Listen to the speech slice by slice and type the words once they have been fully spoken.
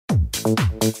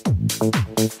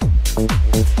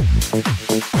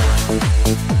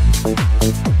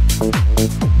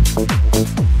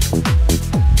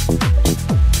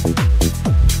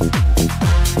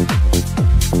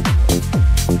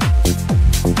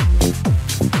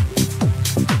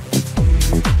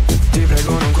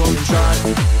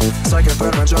Sai che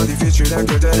per me è già difficile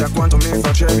credere a quanto mi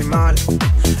facevi male,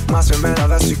 ma se me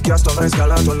l'avessi chiesto avrei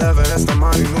scalato l'Everest a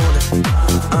mani nude.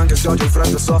 Anche se odio il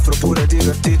freddo e soffro pure di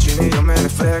vertigini, io me ne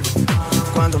frego.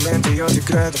 Quando menti io ti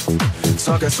credo,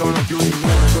 so che sono più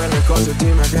immune quelle cose di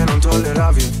me che non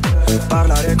tolleravi.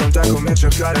 Parlare con te è come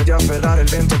cercare di afferrare il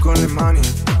vento con le mani.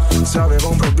 Se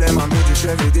avevo un problema mi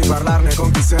dicevi di parlarne con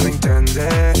chi se ne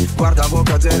intende. Guardavo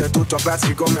cadere tutto a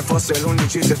pezzi come fosse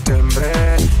l'11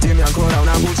 settembre. Dimmi ancora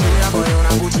una bugia,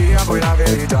 poi la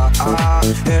verità.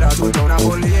 Era tutta una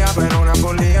follia, però una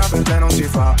follia per te non si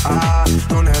fa.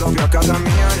 Non ero più a casa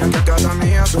mia, neanche a casa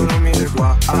mia, solo mille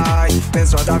guai.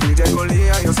 Penso a Davide e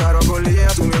Golia, io sarò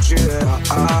Golia, tu mi ucciderai.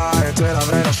 E te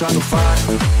l'avrei lasciato fare,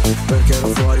 perché ero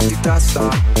fuori di testa.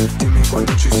 Dimmi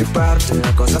quando ci si perde,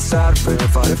 a cosa serve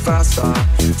fare festa.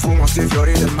 Fumo sti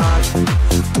fiori del mare,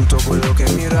 tutto quello che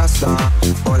mi resta.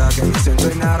 Ora che mi sento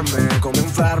inerme, come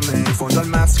un verme in fondo al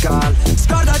mezcal.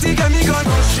 Scordati che mi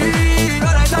conosci,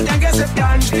 non hai tanti anche se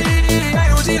piangi. È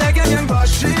inutile che mi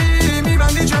angosci, mi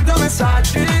mandi 100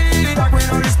 messaggi da cui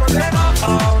non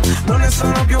risponderò. Non ne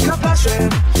sono più capace,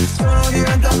 sono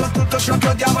diventato tutto ciò che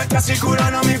odiavo e ti assicuro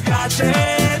non mi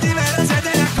piace. Di vero se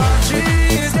te ne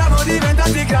accorgi, siamo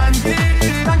diventati grandi.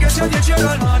 Anche se ho 10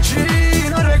 orologi,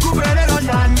 non recupererò gli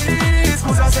anni.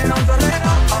 Scusa se non tornerò,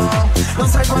 non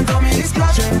sai quanto mi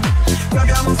dispiace che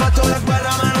abbiamo fatto la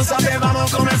guerra ma non sapevamo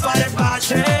come fare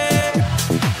pace.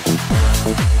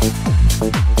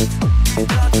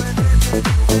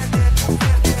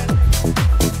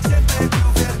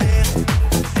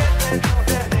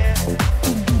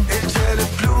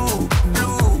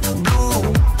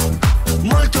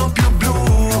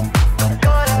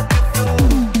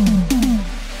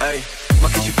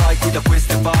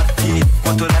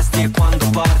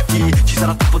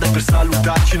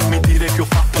 Salutarci, non mi dire che ho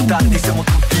fatto tardi. Siamo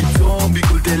tutti zombie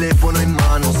col telefono in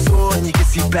mano, sogni che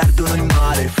si perdono in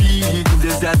mare, figli di un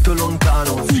deserto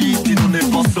lontano, zitti non ne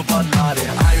posso parlare.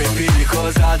 Ai miei figli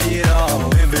cosa dirò?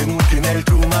 Benvenuti nel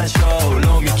Truman Show.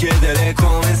 Non mi chiedere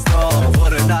come sto,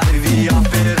 vorrei andare via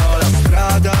però la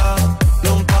strada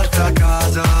non porta a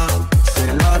casa.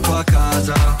 Se la tua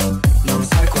casa non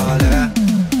sai qual è,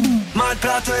 ma il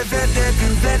prato è verde, più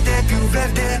verde, più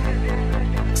verde.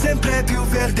 Sempre più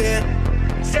verde,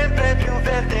 sempre più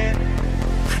verde.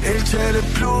 E il cielo è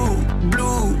blu,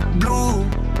 blu, blu,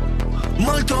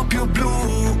 molto più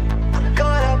blu,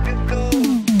 ancora più blu.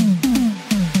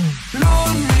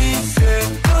 Non mi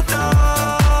sento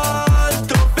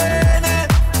tanto bene,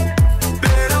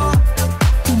 però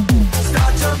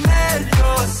sta già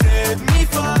meglio se mi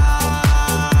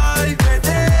fai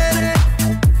vedere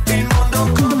il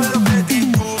mondo come lo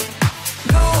vedi tu.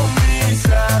 Non mi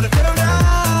serve una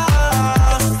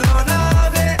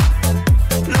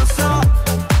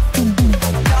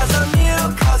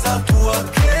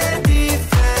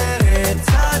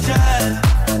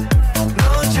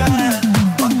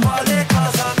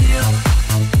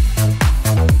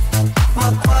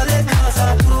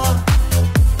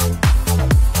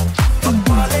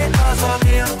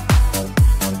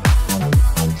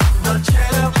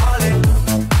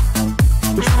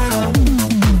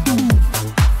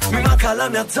la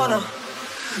mia zona,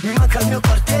 mi manca il mio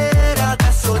quartiere,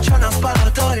 adesso c'è una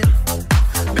sparatoria.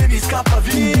 Baby scappa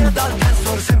via dal dance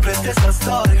floor, sempre stessa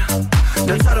storia.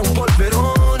 Danzare un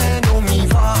polverone non mi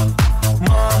va,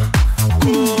 ma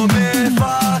come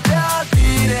fate a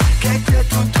dire che qui è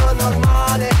tutto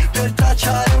normale? Per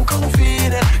tracciare un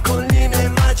confine con linee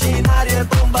immaginarie,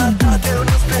 bombardate un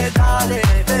ospedale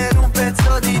per un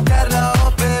pezzo di terra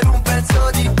o per un pezzo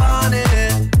di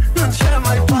pane. Non c'è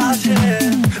mai pace,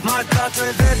 ma il prato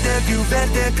è verde, più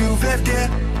verde, più verde.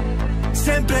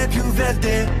 Sempre più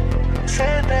verde,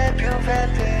 sempre più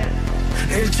verde.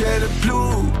 E il cielo è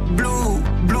blu, blu,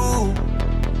 blu,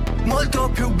 molto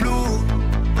più blu,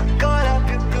 ancora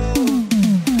più blu.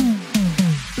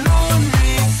 Non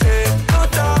mi sento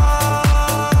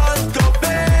tanto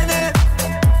bene,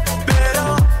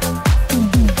 però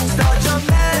sta già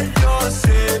meglio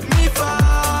se mi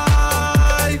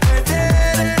fai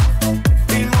vedere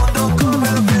il mondo come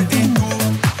lo vedi tu.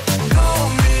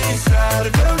 Non mi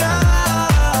serve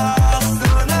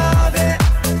un'astronave,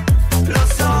 lo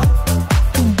so,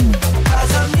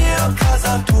 casa mia o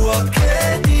casa tua,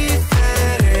 che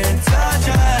differenza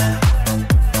c'è?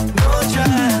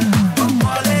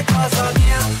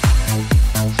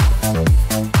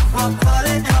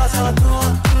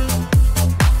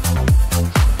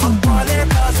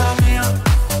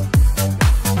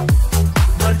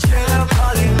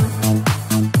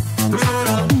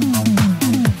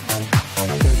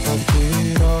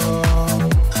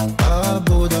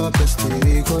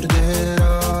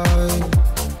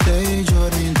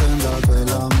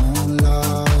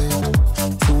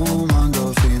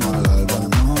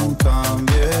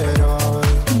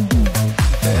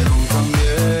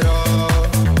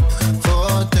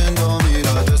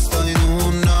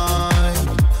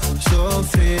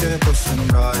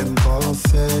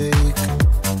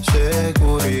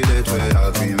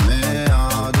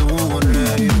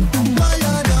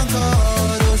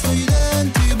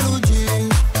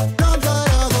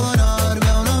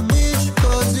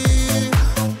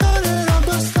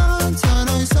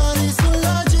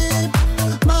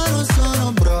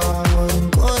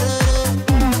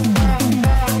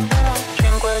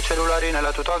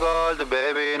 gold,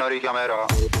 baby, non richiamerò.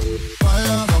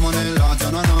 Ballavamo nella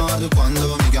zona nord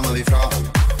quando mi chiamavi fra.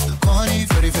 Con i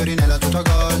fiori nella tuta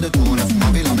gold, tu ne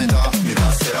fumavi la metà. Mi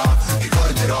passerà,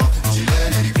 ricorderò,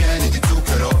 gilene ripieni di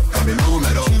zucchero, cambio il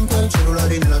numero. 5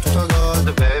 cellulari nella tuta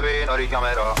gold, baby, non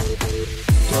richiamerò.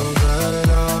 Dov'è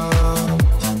la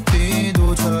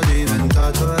fiducia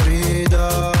diventata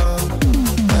rida?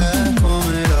 È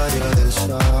come l'aria del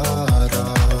Sahara.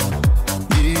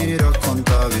 Mi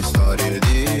raccontavi storie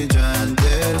di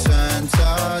gente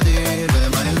senza dire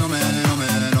mai il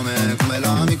nome, come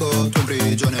l'amico tuo in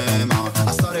prigione. Ma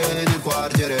a stare nel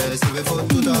quartiere serve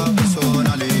fottuta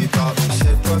personalità.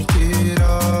 Se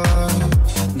partirai,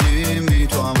 dimmi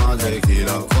tua madre chi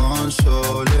la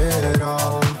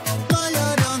consolerà.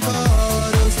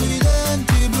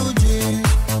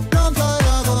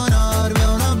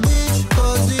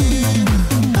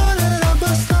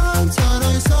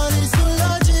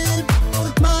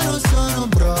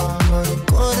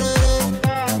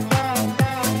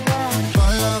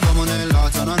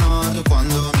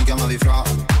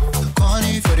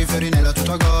 Nella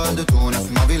tuta gold, tu ne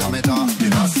fumavi la metà. Mi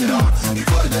passerà,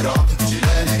 ricorderò,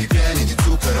 gilene ripieni di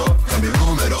zucchero, cambio il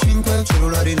numero. 5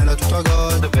 cellulari nella tuta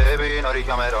gold, baby, non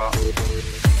richiamerò.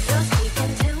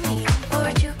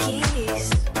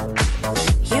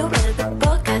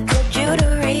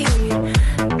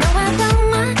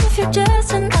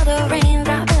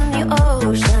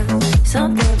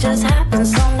 Something just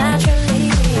happens so naturally.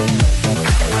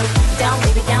 Down,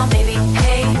 baby,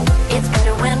 hey. It's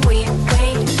better when we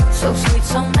wait. So sweet,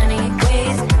 so many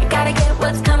ways. You gotta get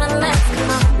what's coming next. Come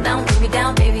on,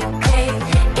 down, baby, hey.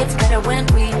 It's better when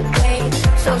we wait.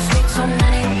 So sweet, so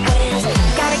many ways. You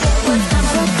gotta get what's coming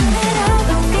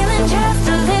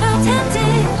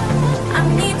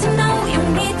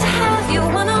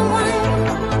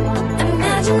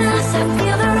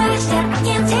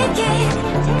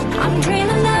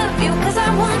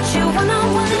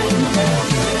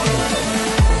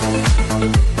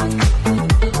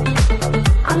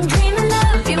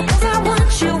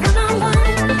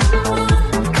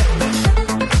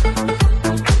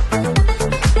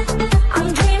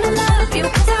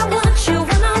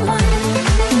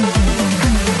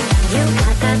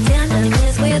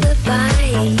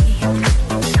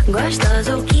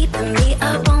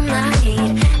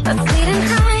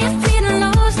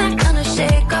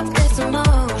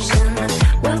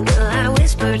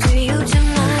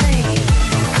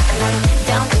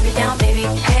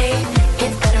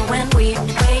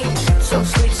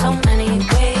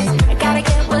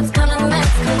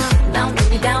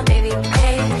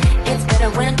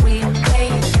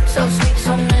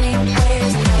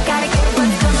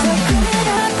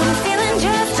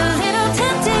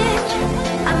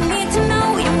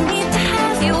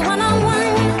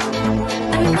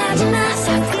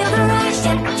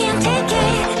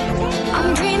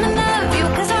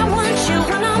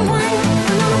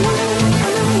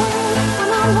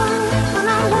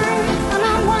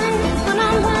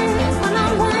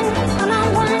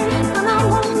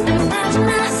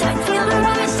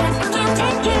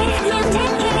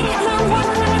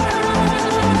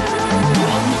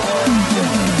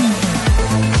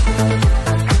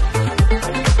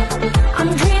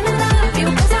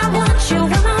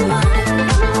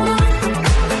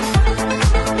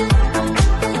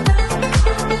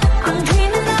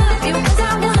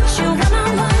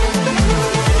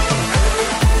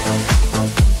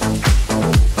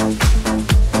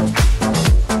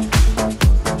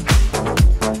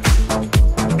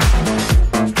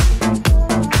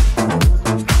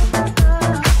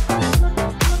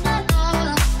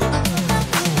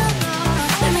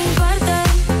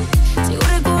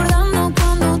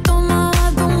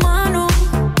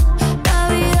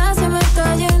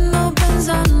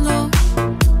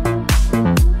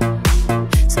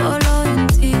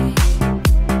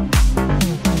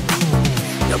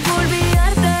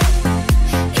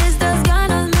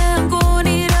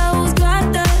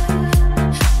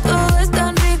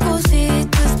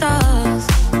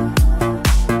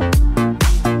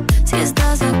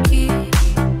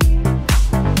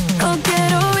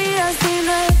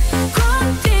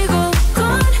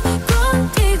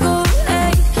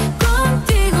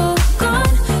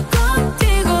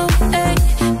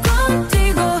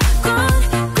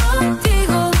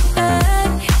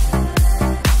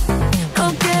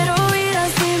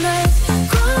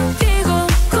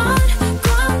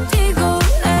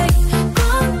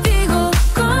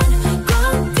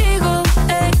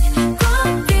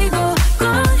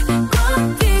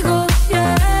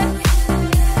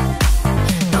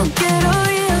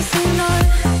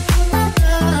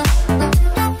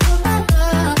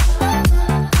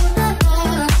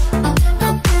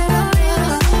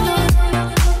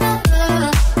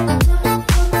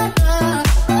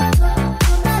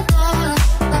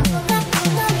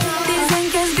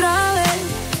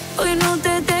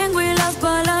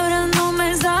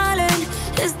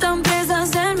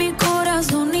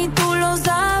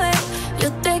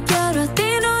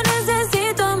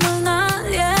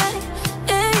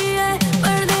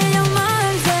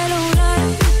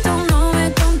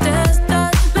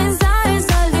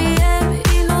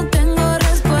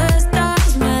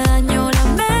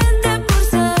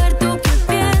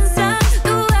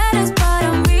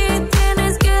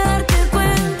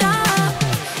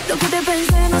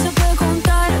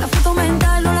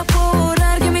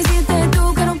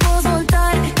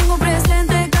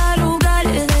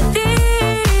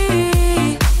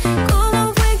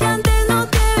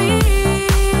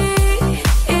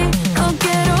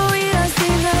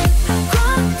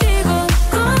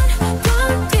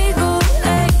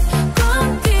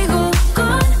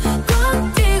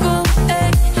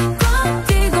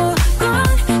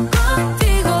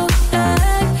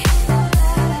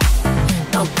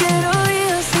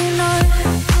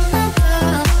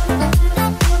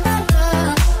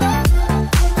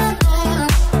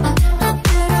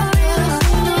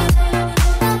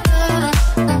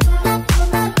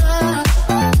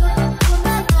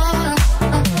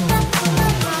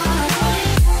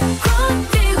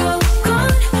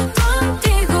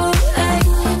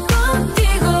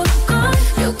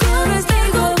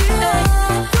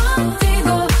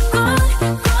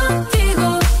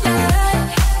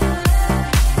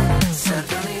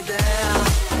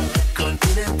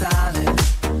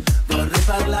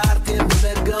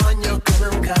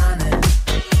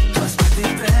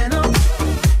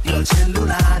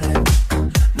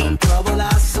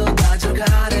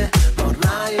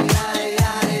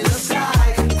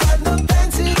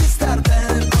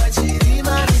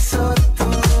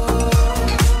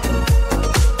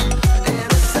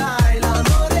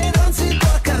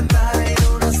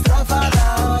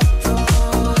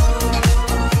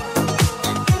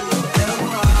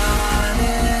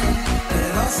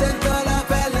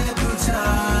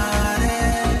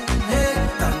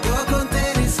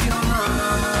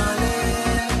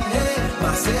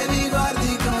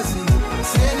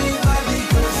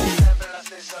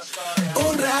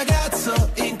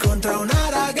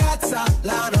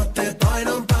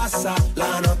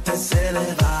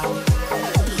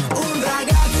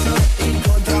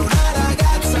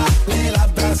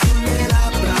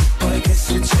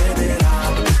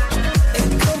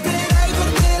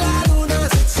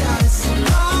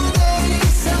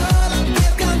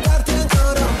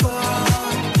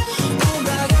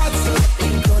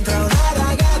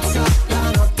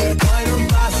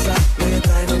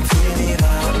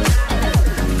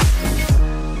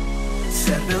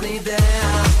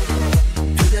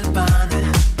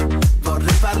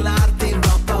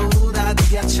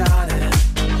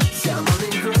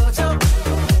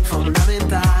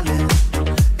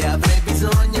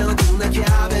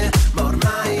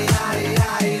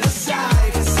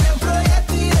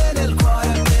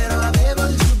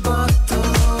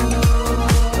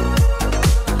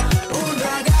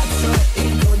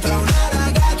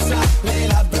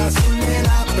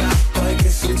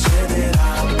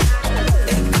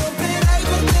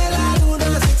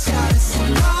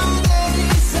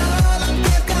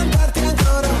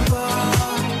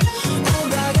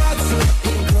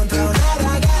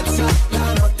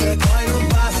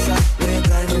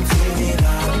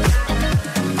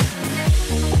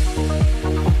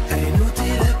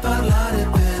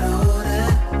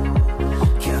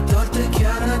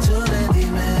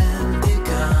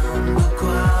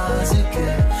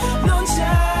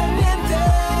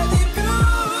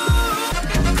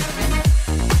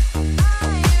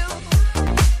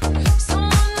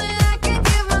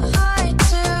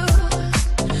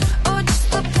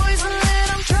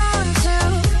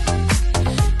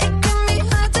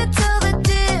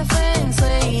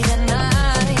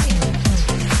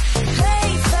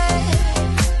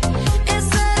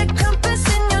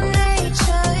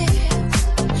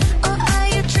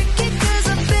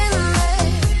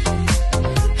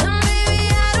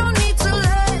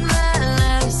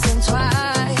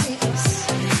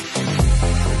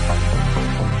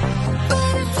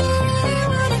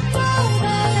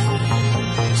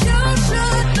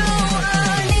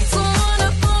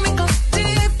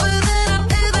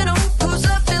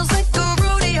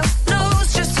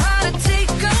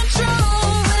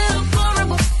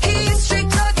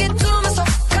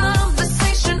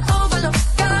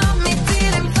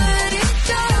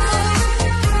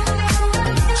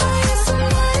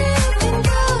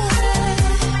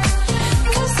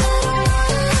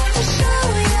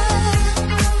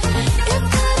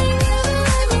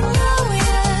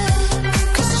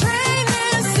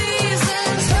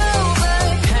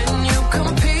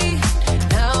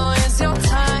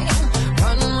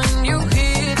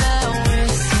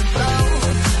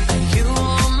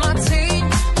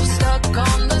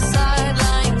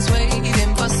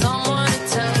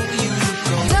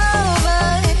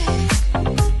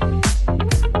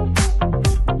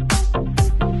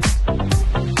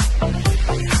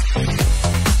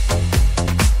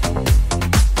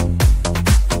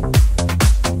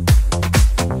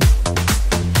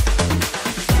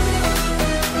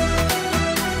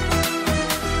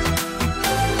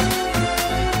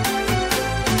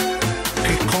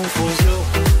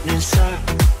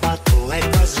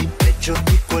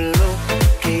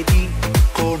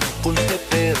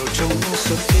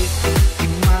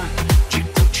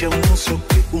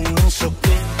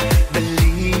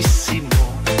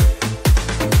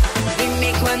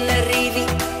quando arrivi,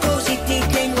 così ti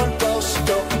tengo al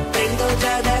posto. Prendo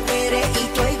già da bere,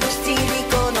 i tuoi gusti li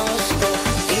conosco.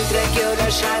 Mentre che ho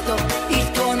lasciato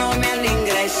il tuo nome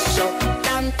all'ingresso,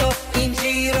 tanto in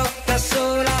giro da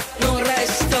sola non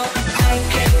resto.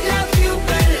 Anche la più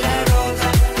bella rosa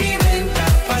diventa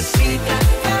appassita.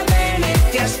 Va bene,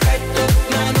 ti aspetto,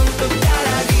 ma non tutta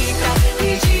la vita.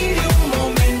 Ti giri un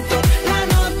momento, la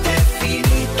notte è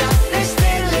finita, le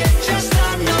stelle già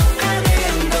stanno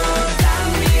cadendo.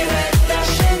 Dammi retta,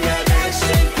 scendi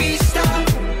adesso in pista.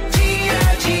 Gira,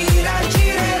 gira,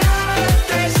 girerà la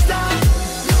testa.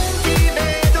 Non ti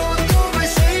vedo dove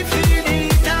sei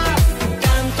finita.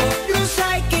 Tanto lo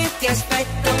sai che ti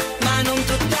aspetto, ma non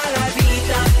tutta la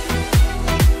vita.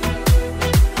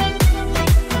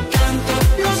 Tanto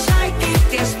lo sai che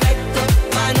ti aspetto,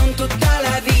 ma non tutta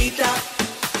la vita.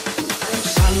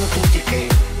 Sanno tutti che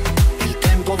il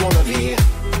tempo vola via,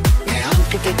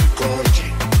 neanche te ti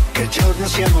accorgi che giorno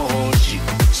siamo oggi.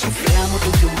 Soffriamo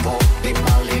tutti un po' di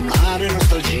malinare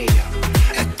nostalgia,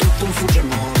 è tutto un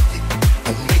fuggiamorti,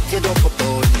 un metti e dopo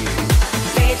togli.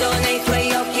 Vedo nei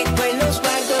tuoi occhi quello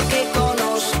sguardo che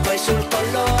conosco, e sul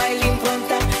collo hai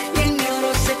l'impronta del mio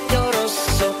rossetto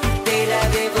rosso. Te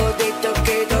l'avevo detto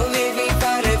che dovevi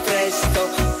fare presto,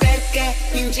 perché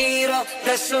in giro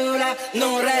da sola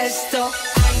non resto.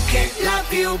 Anche la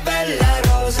più bella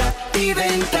rosa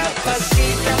diventa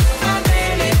appassita. Va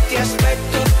bene, ti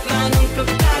aspetto, ma non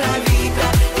tutta la vita.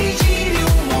 Ti giri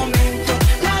un momento,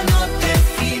 la notte è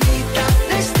finita,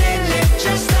 le stelle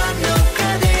già stanno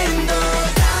cadendo.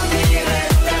 Dammi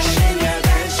retta, scendi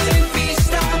adesso in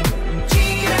pista.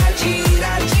 Gira,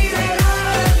 gira, girerà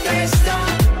la testa.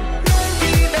 Non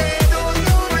ti vedo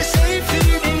dove sei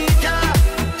finita.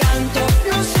 Tanto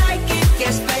lo sai che ti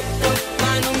aspetto,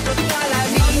 ma non tutta la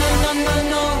vita. No, no, no,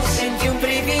 no, senti un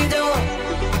brivido.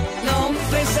 Non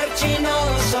pensarci,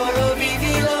 no, solo vivi.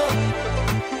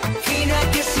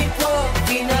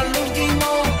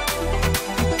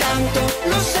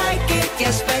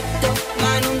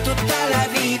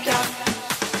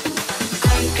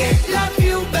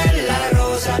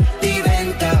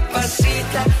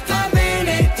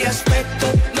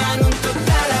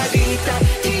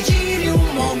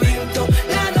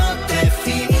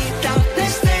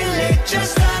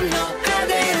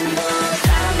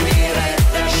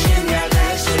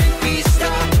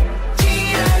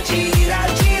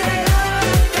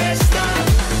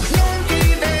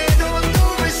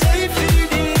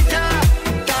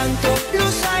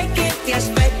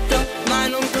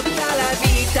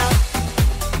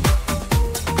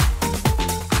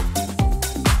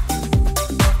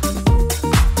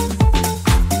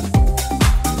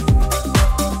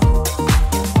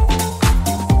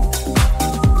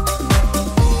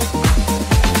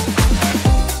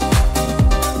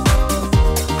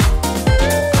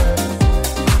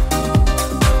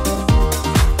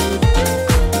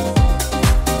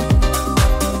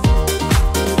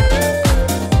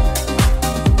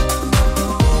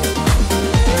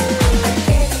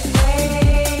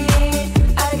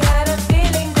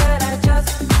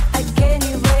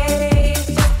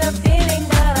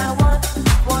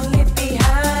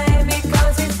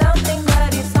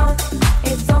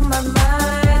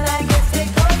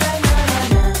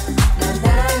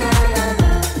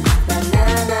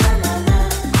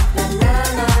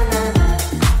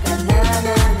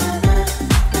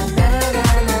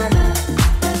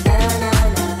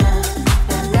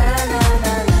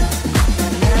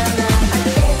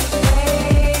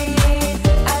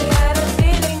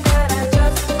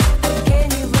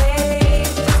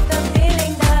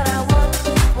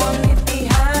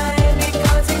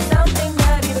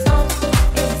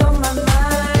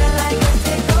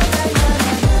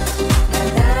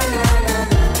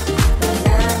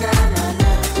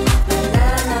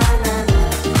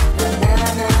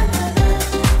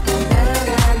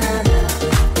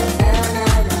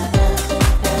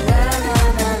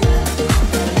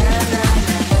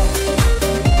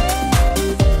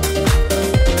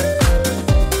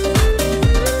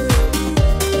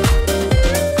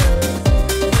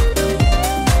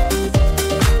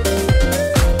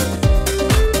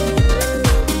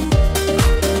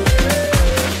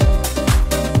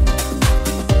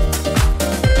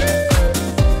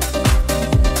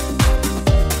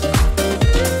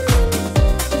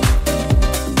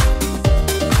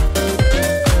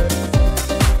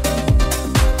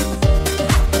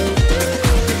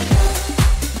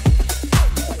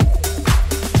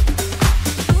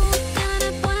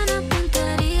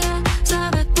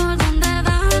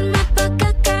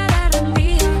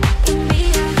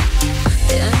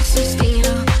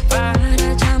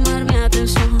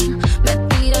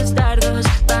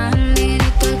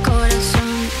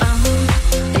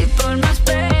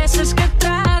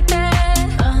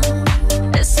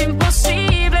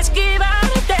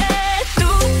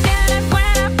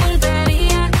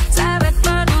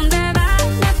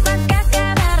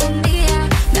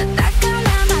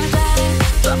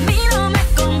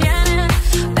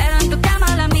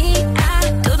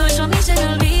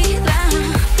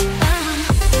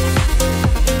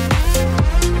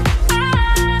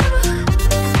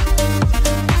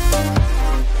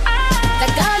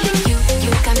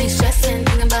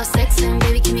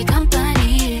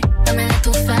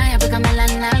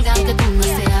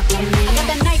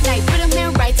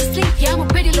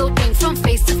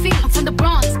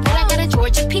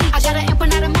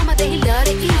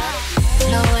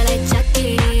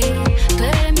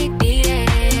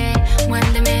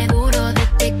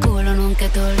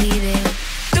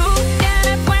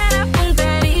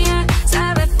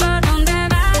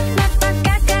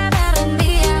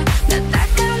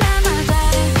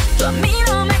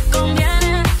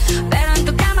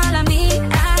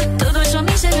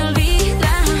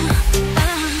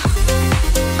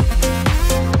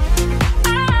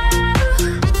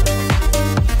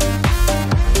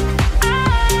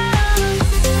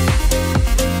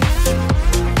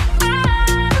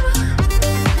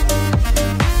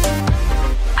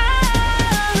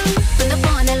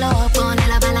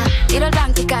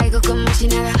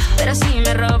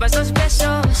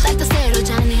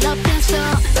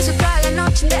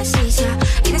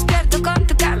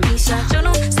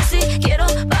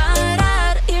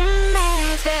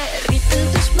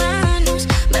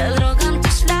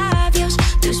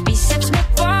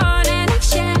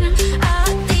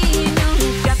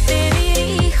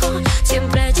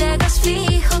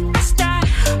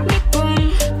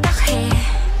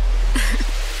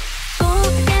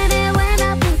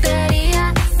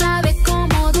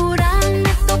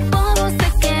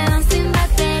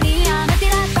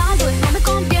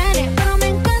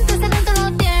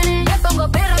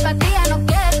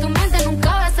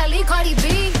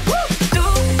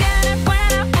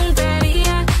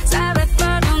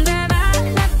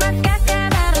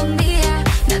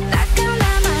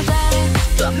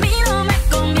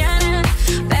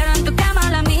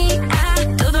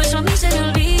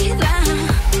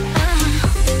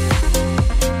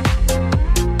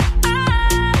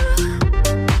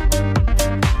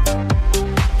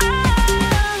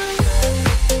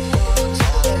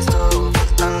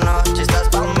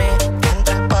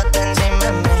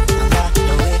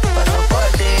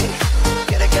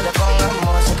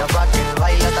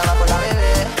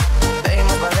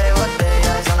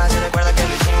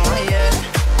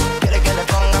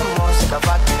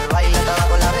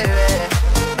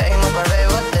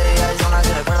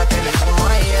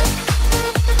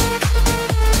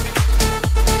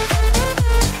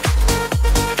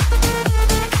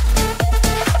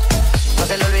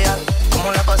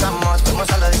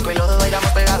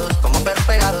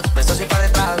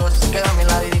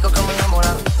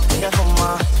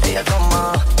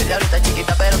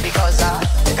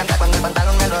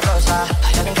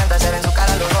 ella le encanta hacer en su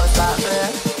cara los rosas.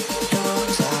 Tú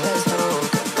sabes tú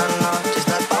que esta noche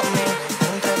estás pa' mí.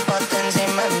 Entrépate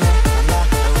encima de mí, anda,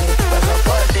 paso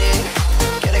por ti.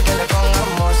 Quiere que le ponga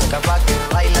música pa' que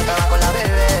baile acaba con la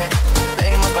bebé.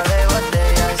 Pedimos par de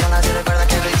botellas y aún así recuerda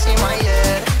que lo hicimos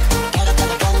ayer. Quiero que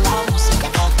le ponga música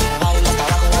pa' que baile hasta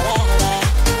abajo la bebé.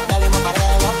 Bebimos par de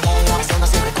botellas y aún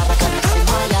así recuerda que lo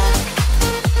hicimos ayer.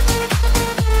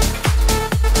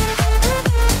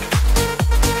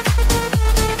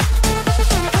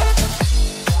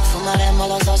 Fumaremos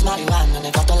los dos marihuana en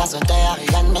el cuarto de la azotea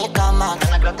y en mi cama.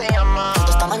 Nena, creo te llama.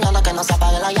 Juntos esta mañana que no se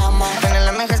apague la llama. En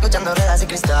la meja escuchando ruedas y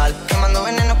cristal, quemando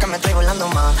veneno que me trae volando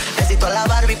más. Necesito a la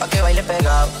Barbie pa' que baile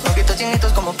pegado. Ojitos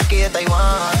chinitos como Piki de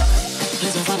Taiwán.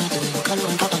 Les enfánate, calor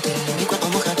empápate. Mi cuerpo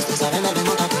mujer, tú sabes, me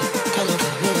desmontate. Que lo que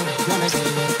mire, no me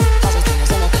sirve. Pasos tienes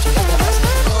en el pecho y ya te vas.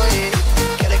 Uy,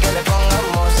 quiere que le ponga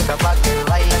música pa' que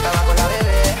baile acaba con la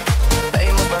bebé.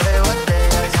 Pedimos par de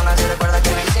botellas y aún así recuerda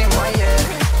que lo hicimos ayer.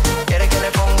 Quiere que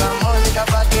le ponga música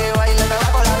pa' que baile acaba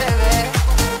con la bebé.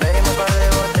 Pedimos par de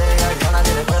botellas y aún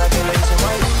así recuerda que lo hicimos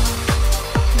ayer.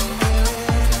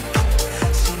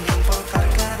 Sin importar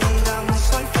que digamos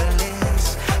soy feliz,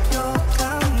 yo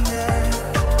cambié.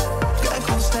 Que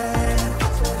con usted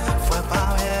fue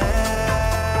pa' bien.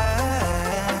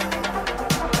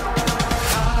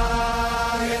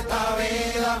 Ay, esta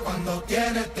vida cuando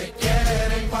tienes te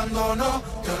quieren, cuando no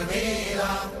te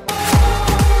olvidan.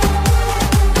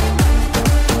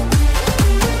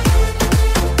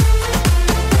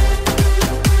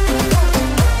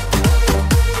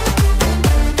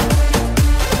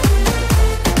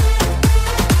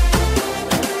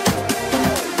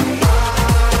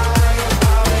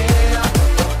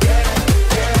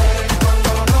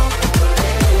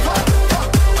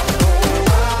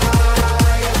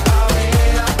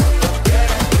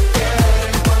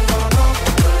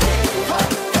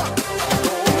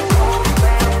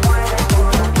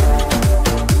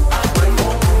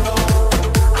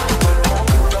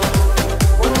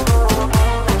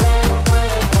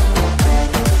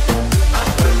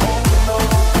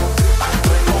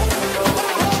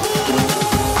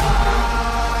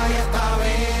 Ay, esta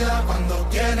vida cuando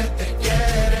tienes te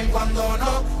quieren, cuando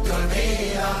no te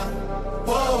olvidan.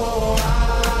 Oh,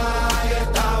 ay,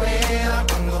 esta vida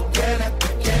cuando tienes te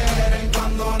quieren,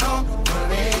 cuando no te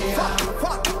olvidan.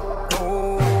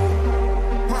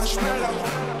 Marshmallow,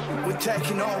 we're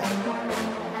taking over.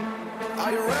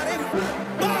 Are you ready?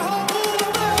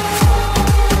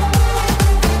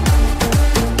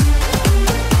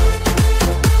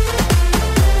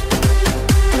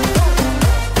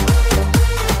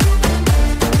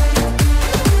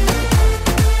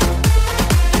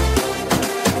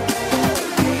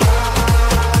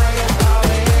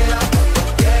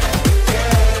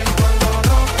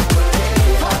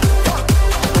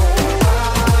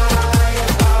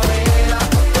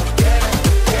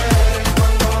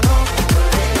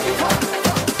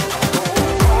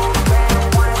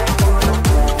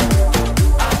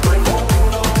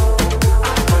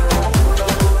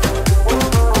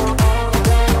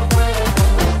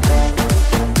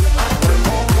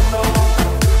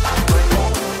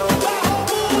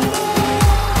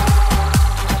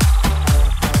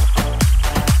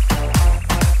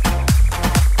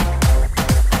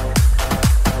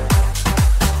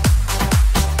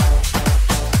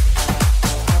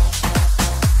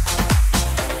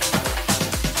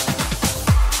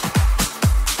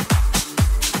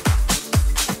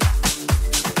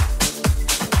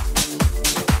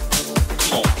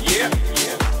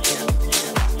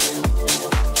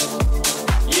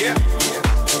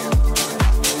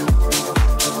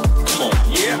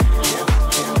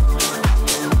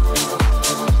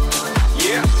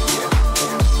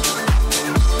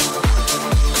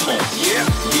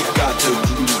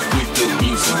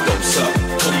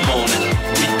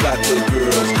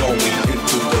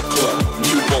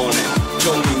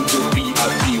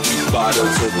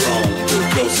 bottles of rum. The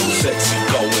girl so sexy,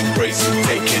 going crazy,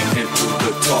 taking it to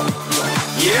the top.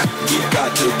 Yeah, we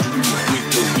got the groove with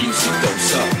the music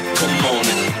that's up. Come on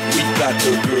in, we got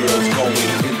the girls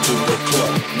going into the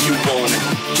club. You want it?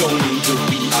 Join the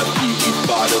VIP with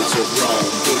bottles of rum.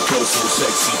 The girl so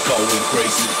sexy, going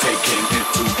crazy, taking it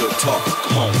to the top.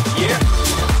 Come on, yeah.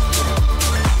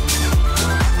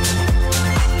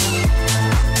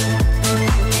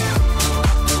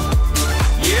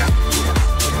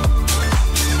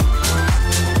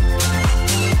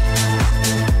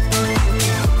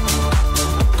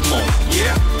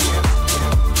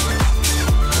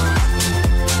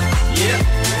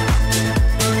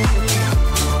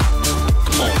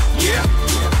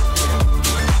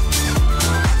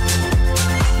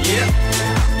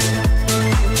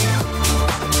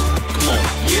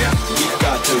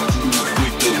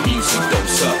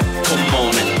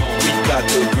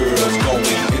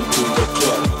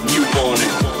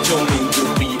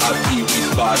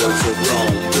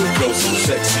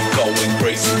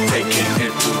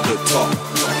 talk.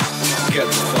 Get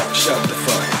the fuck, shut the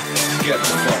fuck. Get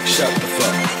the fuck, shut the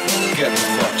fuck. Get the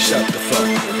fuck, shut the fuck.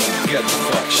 Get the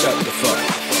fuck, shut the fuck.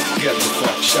 Get the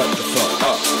fuck, shut the fuck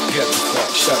up. Get the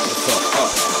fuck, shut the fuck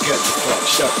up. Get the fuck,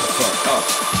 shut the fuck up.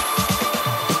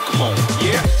 Come on,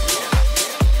 yeah.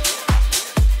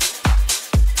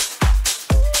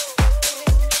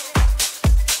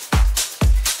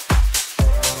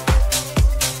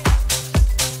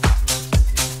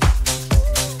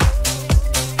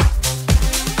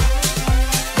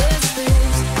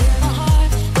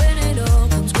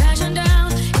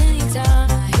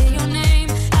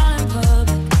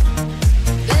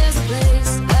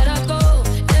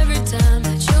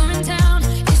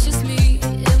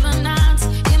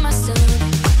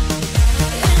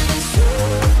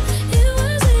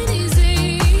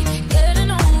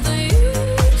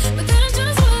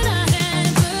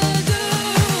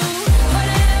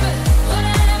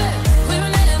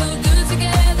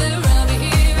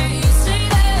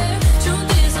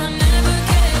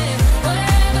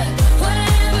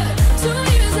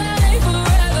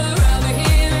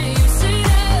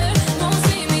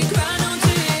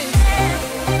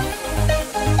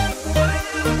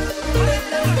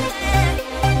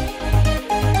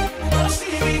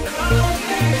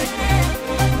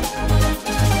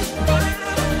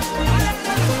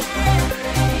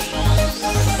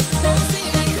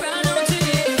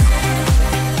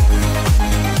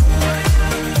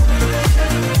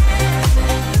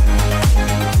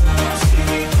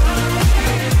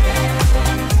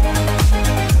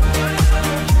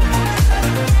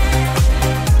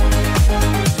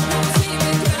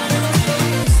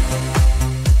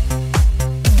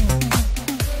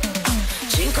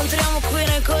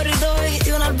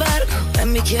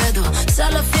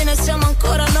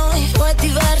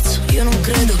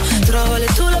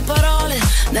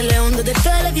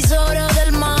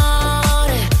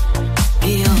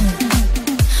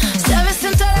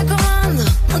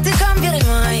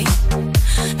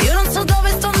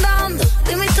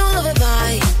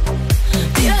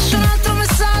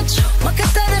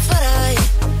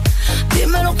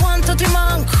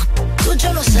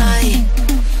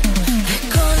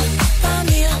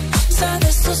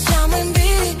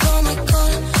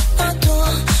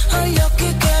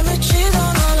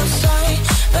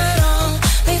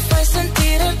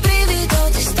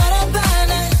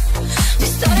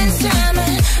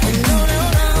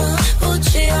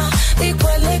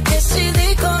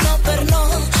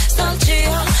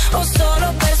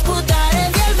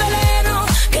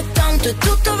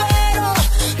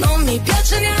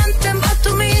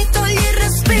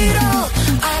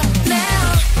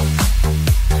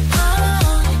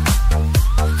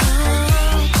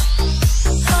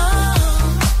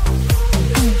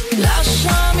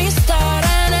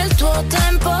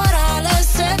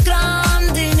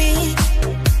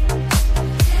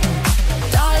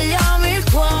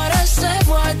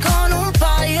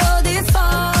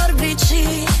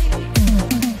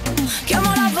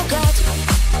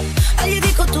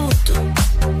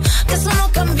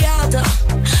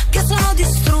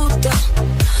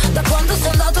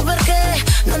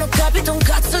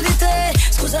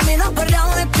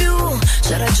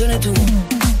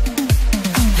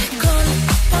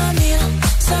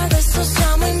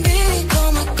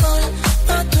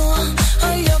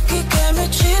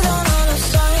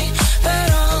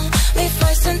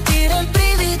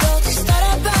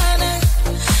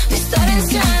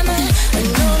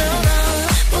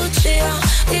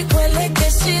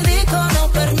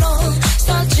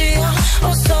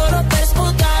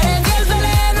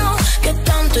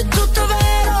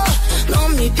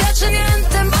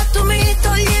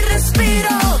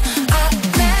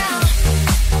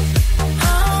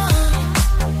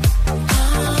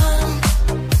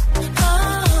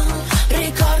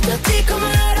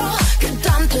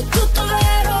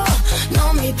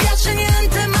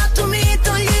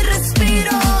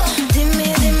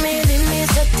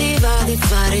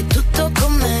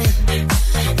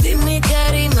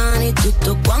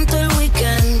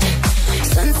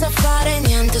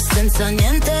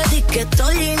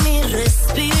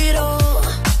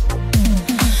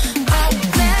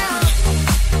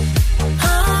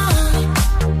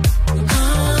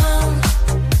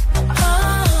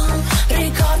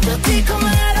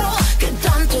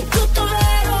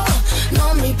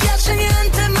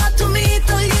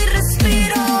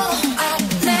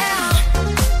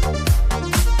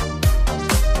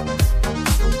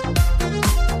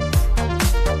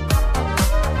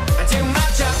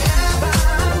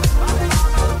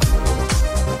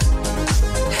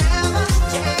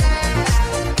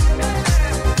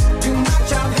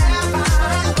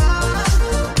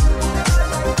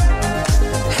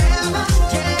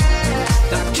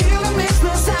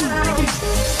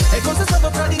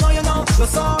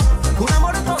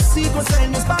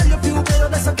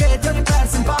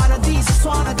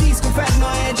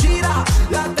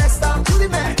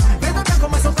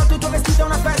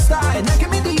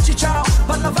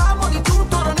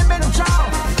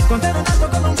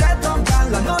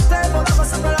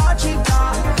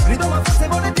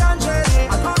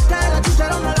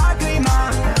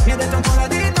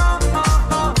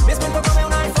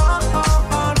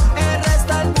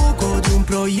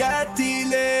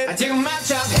 Too much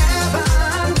of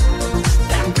heaven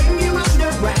can bring you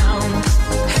underground.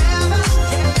 Heaven,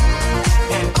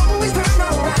 yeah, and always turn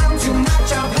around. Too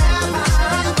much of heaven,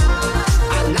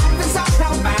 our life is all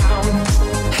profound.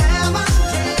 Heaven,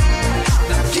 yeah,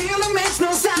 the killer makes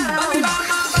no sound.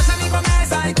 Mamma, baciami con me,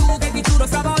 sai tu che ti giuro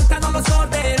stavolta non lo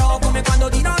scorderò. Come quando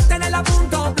di notte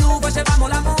nell'appunto blu facevamo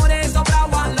l'amore sopra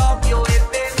One Love, io e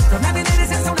te. Torna a vedere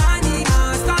senza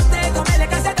un'anima, scotte come le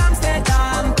case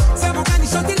d'Amsterdam. Siamo cani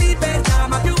sciolti in libertà,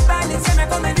 ma più belli insieme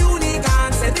come gli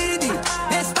Hooligans. E ridi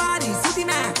e spari su di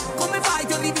me, come fai?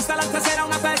 Ti ho rivista l'altra sera a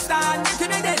una festa, niente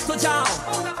mi hai detto ciao.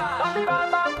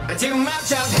 Too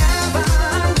much of heaven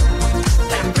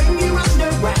can bring you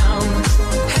underground.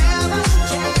 Heaven,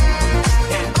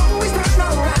 yeah, and always turn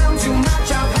around. Too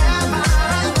much of heaven,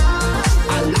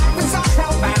 our life is all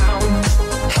profound.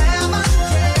 Heaven,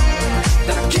 yeah,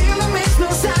 the killer makes no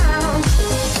sound.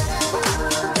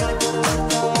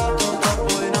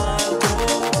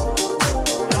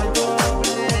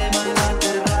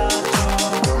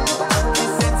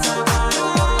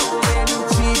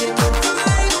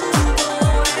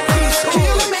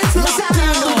 Killer makes no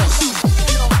sound.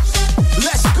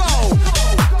 Let's go.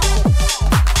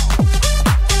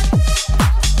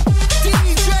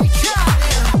 DJ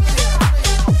Khaled.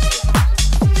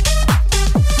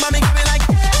 Mami, que me like.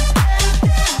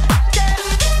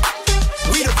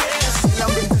 We the best. El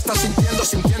ambiente está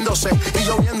sintiéndose y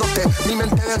lloviéndote. Mi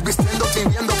mente desvistiéndote y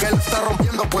viendo que él está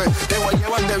rompiendo, pues te voy a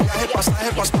llevar de viaje,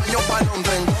 pasaje pa' España o pa'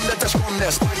 Londres. ¿En dónde te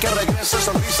escondes? Pa' que regrese,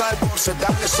 sonrisa de porce.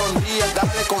 Dale, sonríe,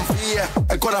 dale, confíe.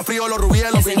 El corazón frío, los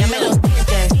rubíes, los Enséñame vinielos. los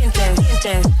dientes.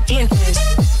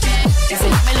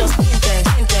 Enséñame los dientes. Enséñame los dientes.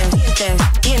 Enséñame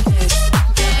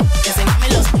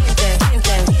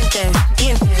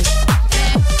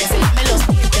los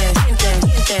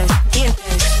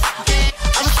dientes.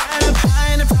 I was flying up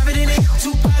high in a private in it.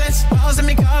 2 pilots, balls and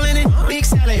me calling it big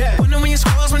salad. Wonder when you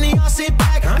squirrels when they all sit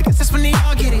back. I guess that's when they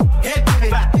all get it. Hey,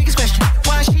 baby, biggest question,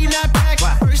 why she not back?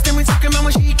 First thing we talking about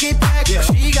when she get back.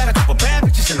 She got a couple bad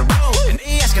bitches in a row, and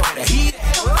they asking where the heat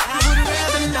at. I would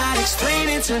rather not explain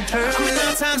it to her. I mean,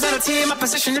 9 times out of 10, my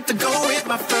position if to go with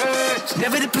my first.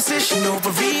 Never the position,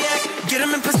 overreact. Get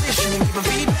them in position and give them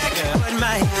feedback. But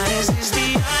my honest is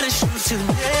the honest truth to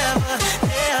never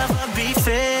be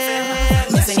fair.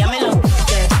 Enséñame los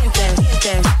dientes.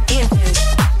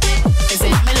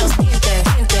 Enséñame los dientes.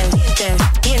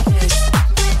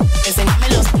 Enséñame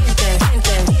los dientes.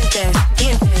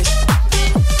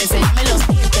 Enséñame los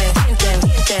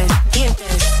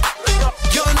dientes.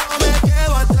 Yo no me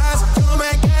quedo atrás,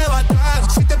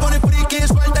 Si te pones friki,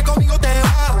 suelta, conmigo te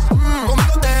vas.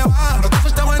 Conmigo te vas. No te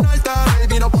fuiste en alta,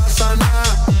 baby, no pasa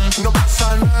nada.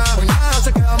 Pues nada,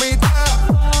 se queda a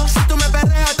mitad. Si tú me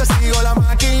perreas, te sigo la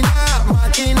máquina.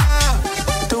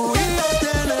 Tú y yo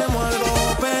tenemos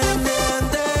algo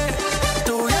pendiente.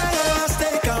 Tú llegaste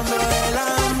y cambió el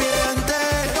ambiente.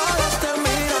 Todos te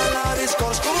miran, la disco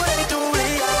oscura y tú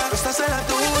brillas. Tú estás en la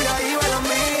tuya y yo en la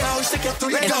mía. Hoy sé que tú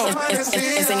llegas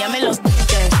amanecida. Enséñame los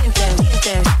dientes. Enséñame los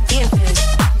dientes.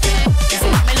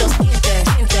 Enséñame los dientes.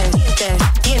 Enséñame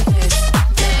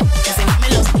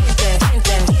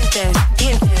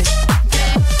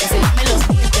los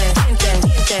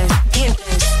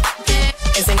dientes.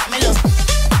 Enséñame los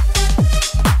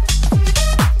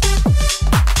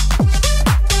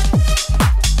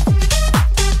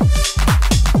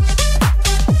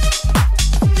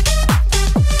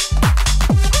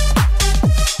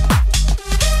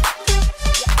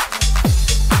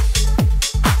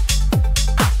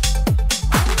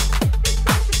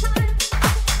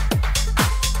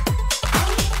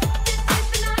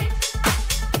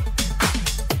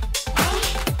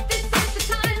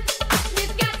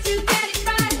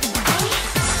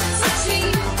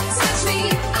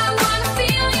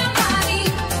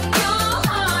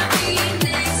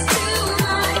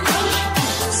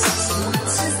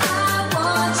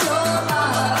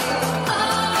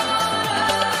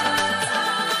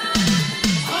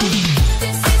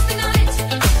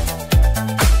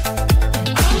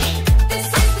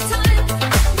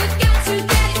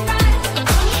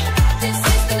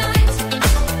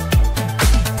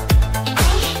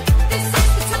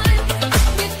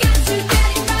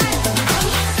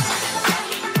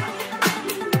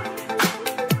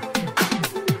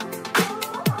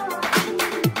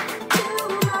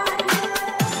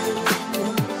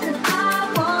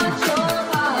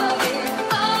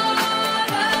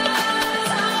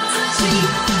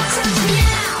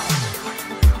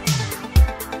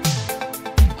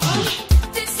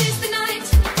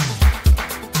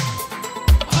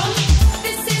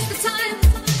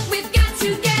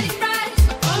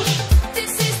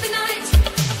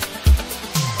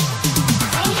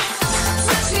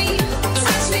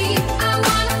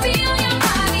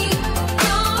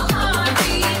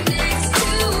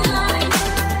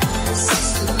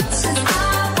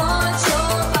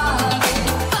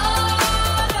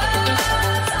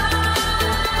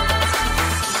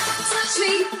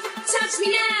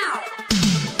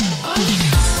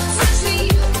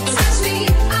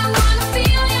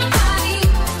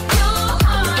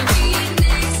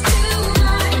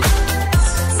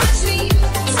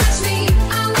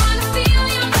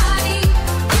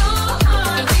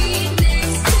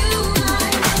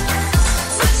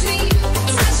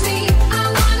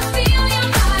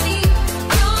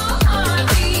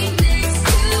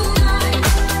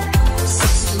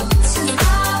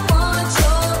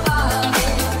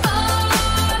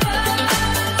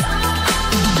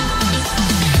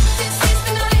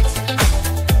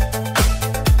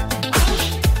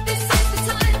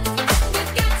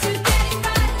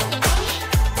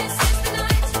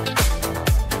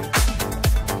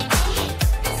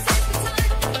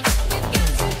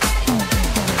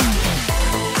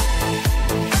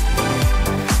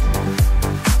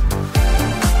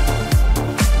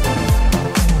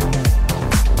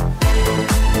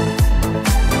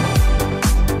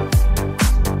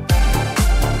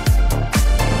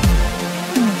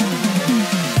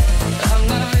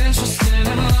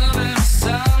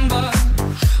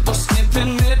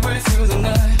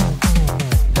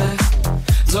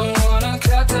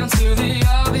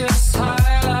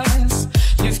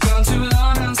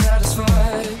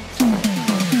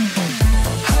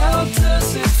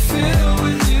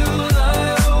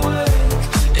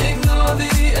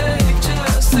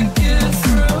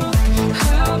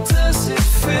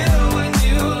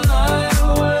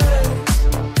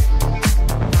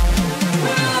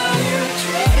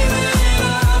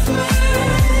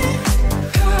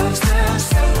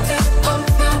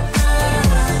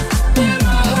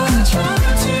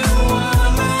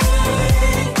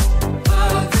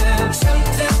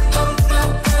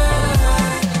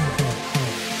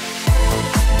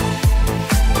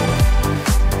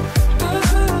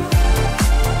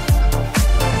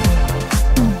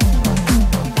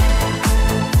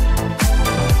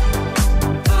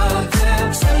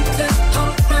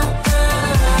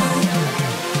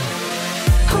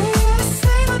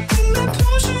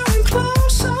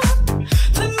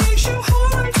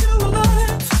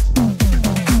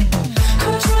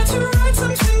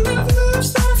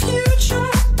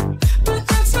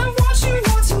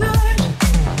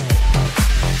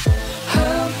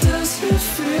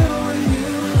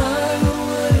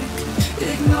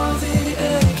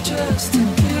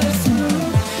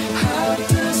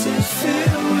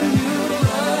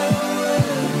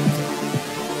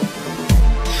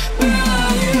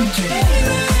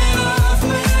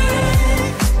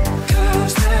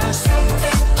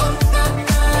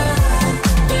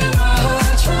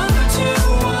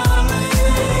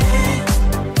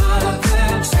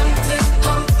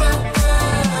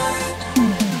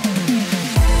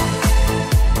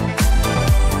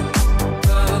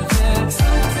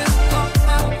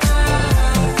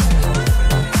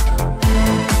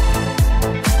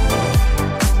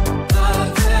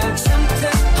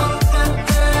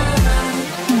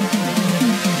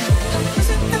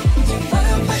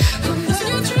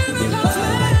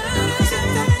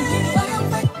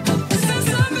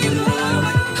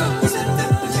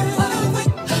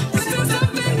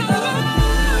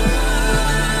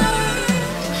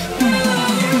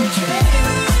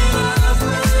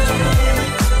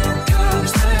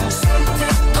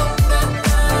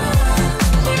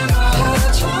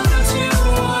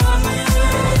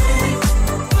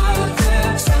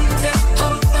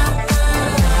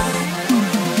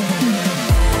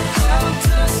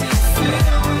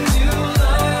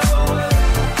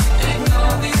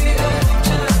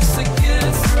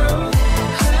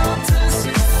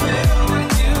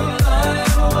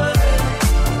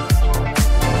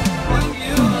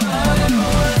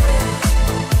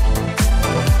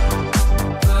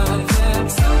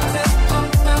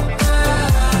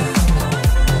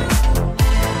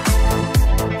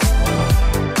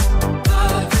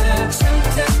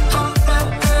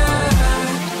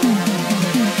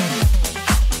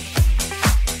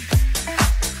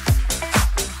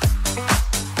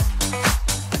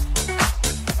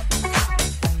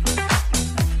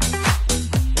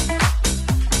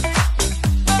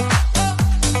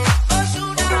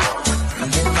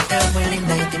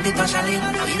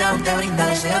vida aún te brinda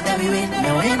deseos de vivir.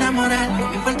 Me voy a enamorar, no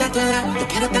me importa tu edad. Yo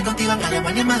quiero estar contigo en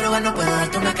Alemania y madrugar. No puedo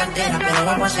darte una cartera, pero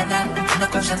vamos a cenar. Que nos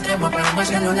concentremos, apagamos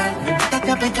el celular.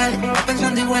 Quítate a pecar, estás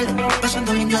pensando igual.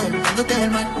 Pasando bien yo delante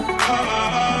del mar.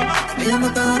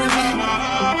 Pidiendo todo de mí.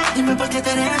 Dime por qué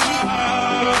te eres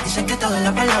así. Dicen que todo es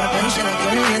la palabra, pero será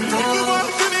que el viento.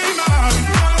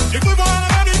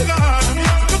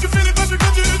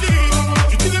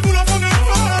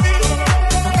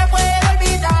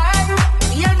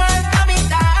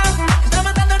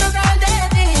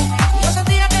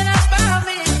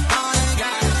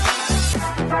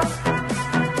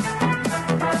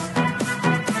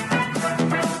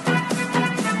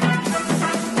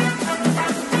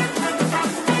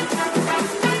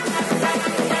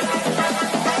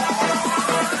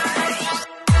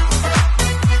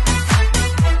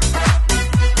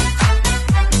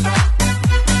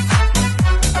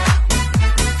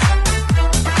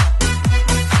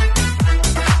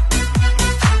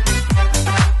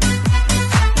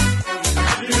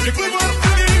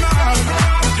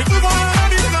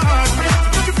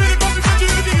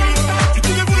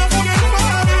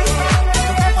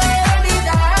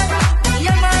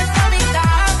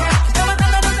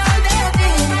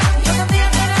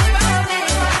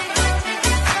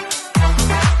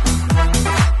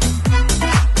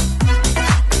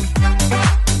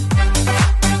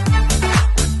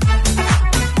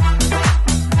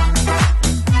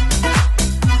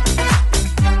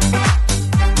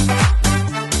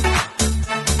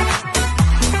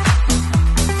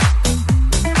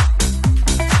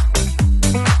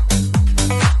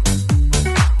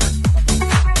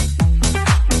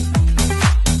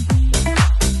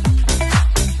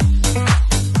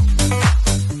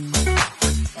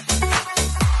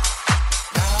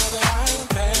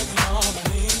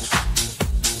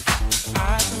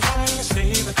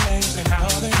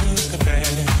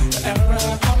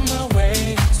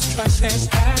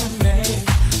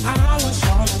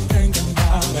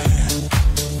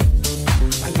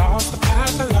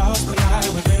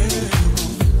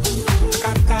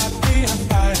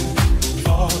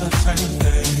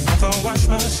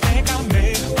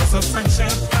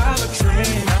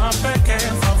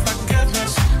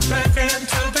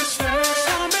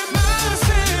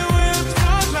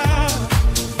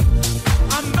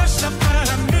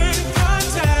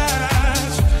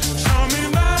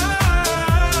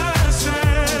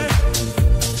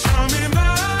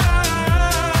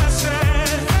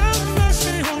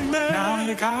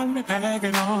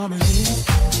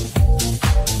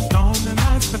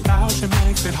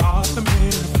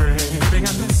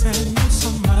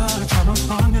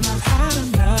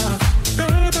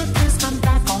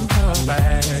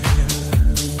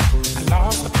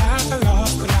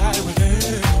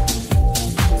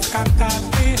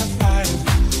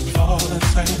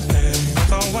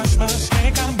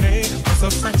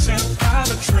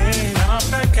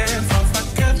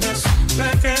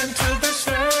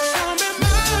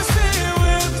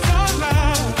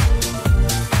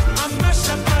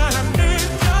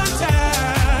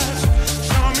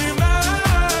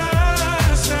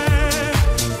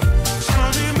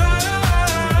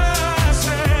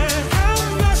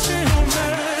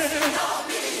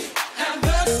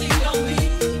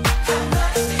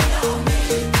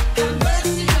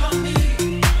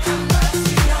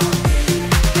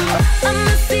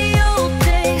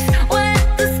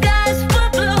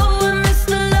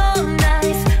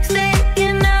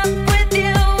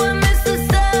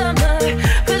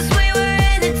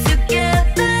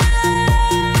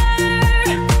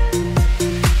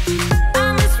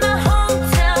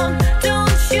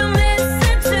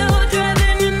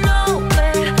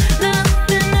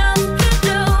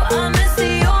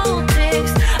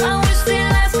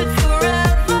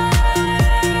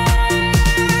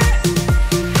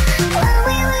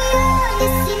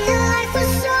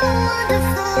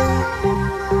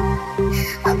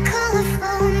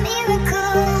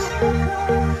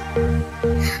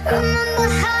 Remember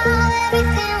how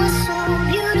everything was